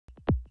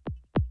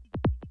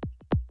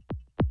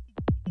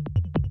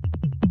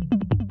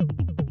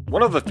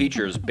One of the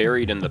features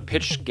buried in the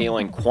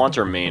pitch-scaling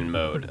Quantermain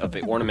mode of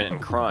the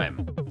Ornament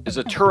Crime is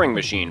a Turing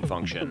Machine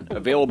function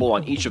available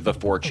on each of the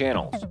 4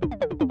 channels.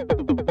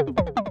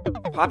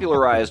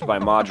 Popularized by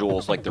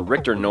modules like the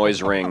Richter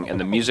noise ring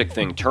and the music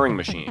thing Turing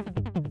Machine,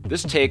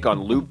 this take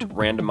on looped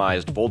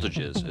randomized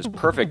voltages is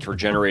perfect for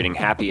generating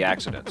happy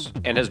accidents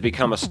and has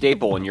become a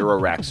staple in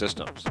Eurorack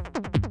systems.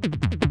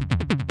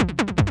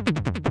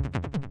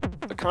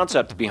 The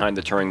concept behind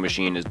the Turing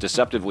Machine is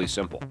deceptively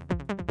simple.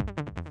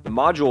 The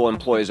module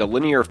employs a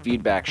linear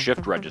feedback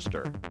shift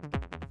register,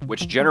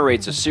 which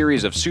generates a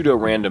series of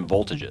pseudo-random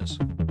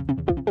voltages.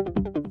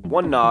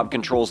 One knob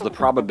controls the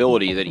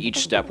probability that each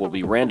step will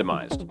be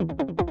randomized.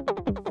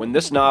 When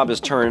this knob is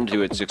turned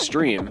to its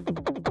extreme,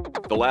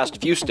 the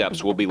last few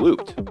steps will be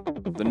looped,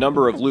 the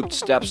number of looped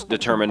steps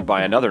determined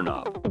by another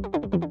knob.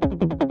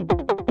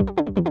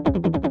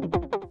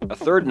 A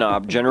third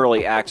knob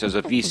generally acts as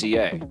a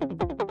VCA,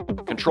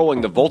 controlling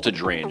the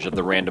voltage range of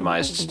the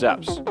randomized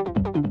steps.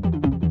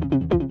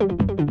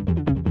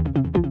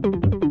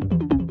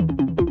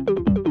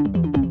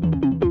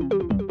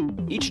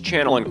 Each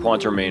channel in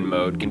Quantermain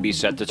mode can be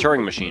set to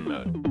Turing Machine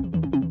mode.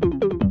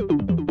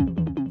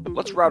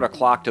 Let's route a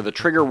clock to the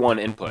trigger 1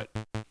 input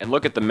and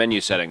look at the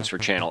menu settings for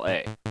channel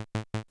A.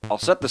 I'll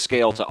set the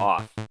scale to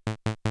off.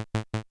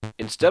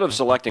 Instead of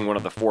selecting one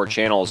of the 4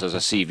 channels as a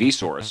CV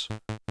source,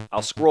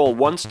 I'll scroll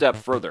one step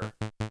further,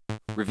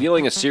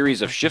 revealing a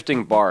series of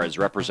shifting bars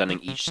representing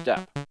each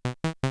step.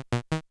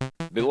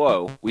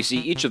 Below, we see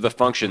each of the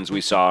functions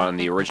we saw in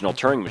the original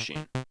Turing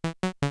Machine.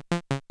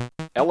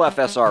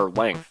 LFSR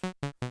length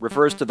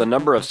refers to the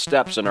number of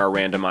steps in our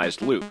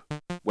randomized loop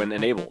when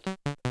enabled.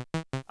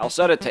 I'll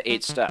set it to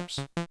 8 steps.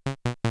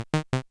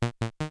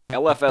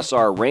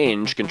 LFSR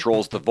range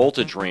controls the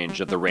voltage range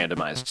of the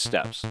randomized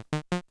steps.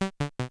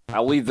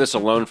 I'll leave this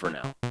alone for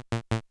now.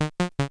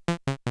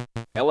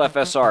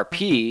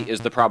 LFSR-P is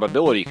the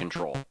probability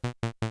control.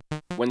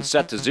 When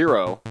set to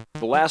 0,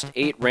 the last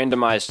 8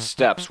 randomized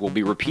steps will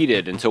be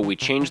repeated until we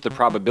change the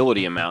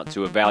probability amount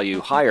to a value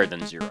higher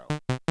than 0.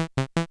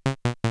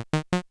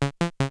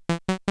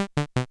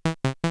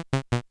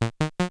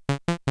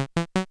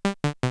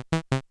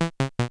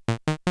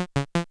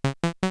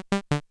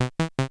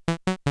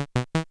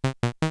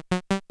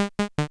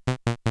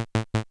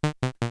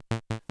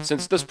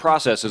 Since this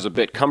process is a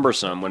bit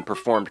cumbersome when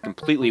performed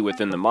completely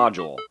within the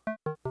module,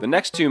 the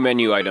next 2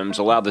 menu items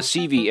allow the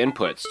CV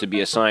inputs to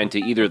be assigned to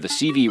either the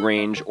CV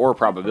range or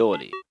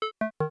probability.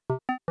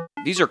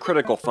 These are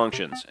critical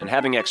functions, and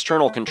having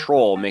external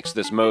control makes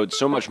this mode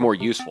so much more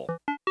useful.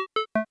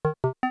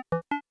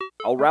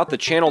 I'll route the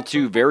channel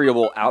 2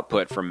 variable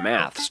output from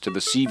maths to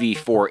the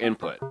CV4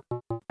 input,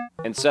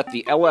 and set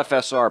the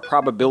LFSR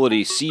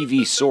probability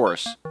CV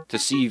source to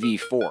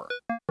CV4.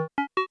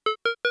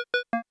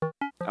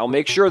 I'll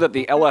make sure that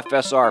the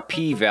LFSR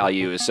P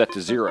value is set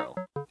to 0,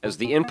 as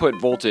the input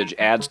voltage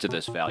adds to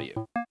this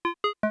value.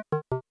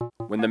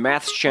 When the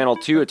Maths Channel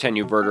 2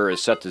 attenuverter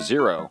is set to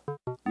 0,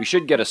 we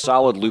should get a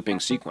solid looping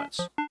sequence.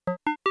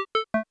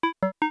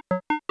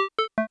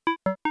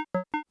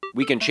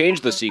 We can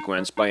change the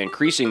sequence by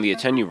increasing the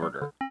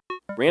attenuverter,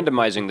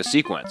 randomizing the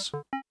sequence,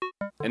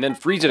 and then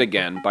freeze it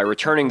again by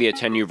returning the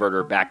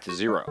attenuverter back to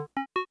 0.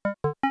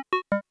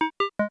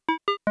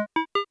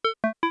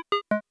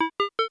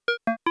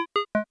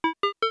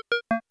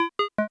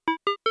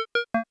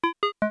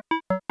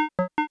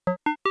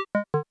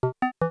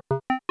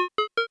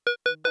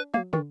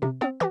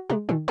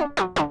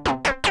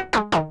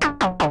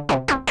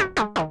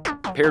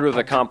 Paired with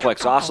a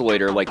complex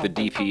oscillator like the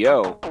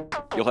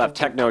DPO, you'll have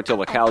Techno till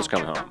the cows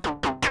come home.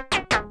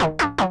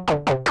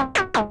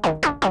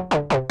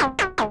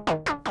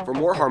 For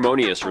more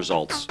harmonious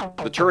results,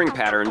 the Turing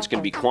patterns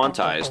can be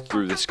quantized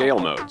through the scale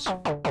modes,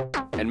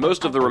 and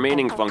most of the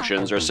remaining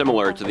functions are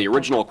similar to the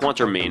original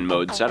Quantermain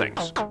mode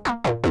settings.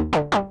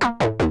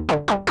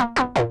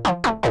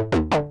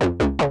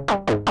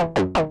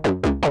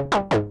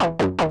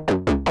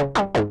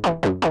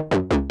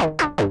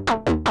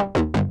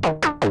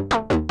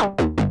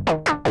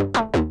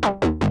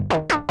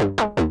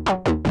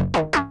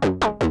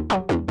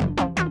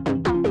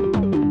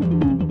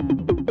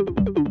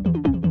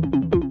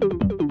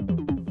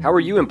 How are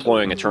you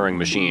employing a Turing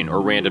machine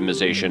or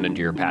randomization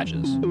into your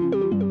patches?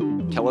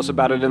 Tell us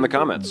about it in the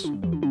comments.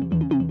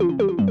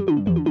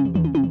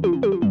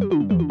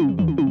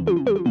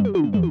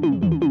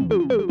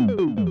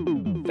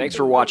 Thanks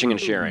for watching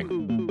and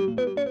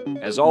sharing.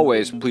 As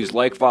always, please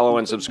like, follow,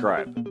 and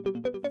subscribe.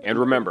 And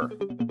remember,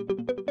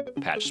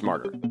 patch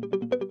smarter.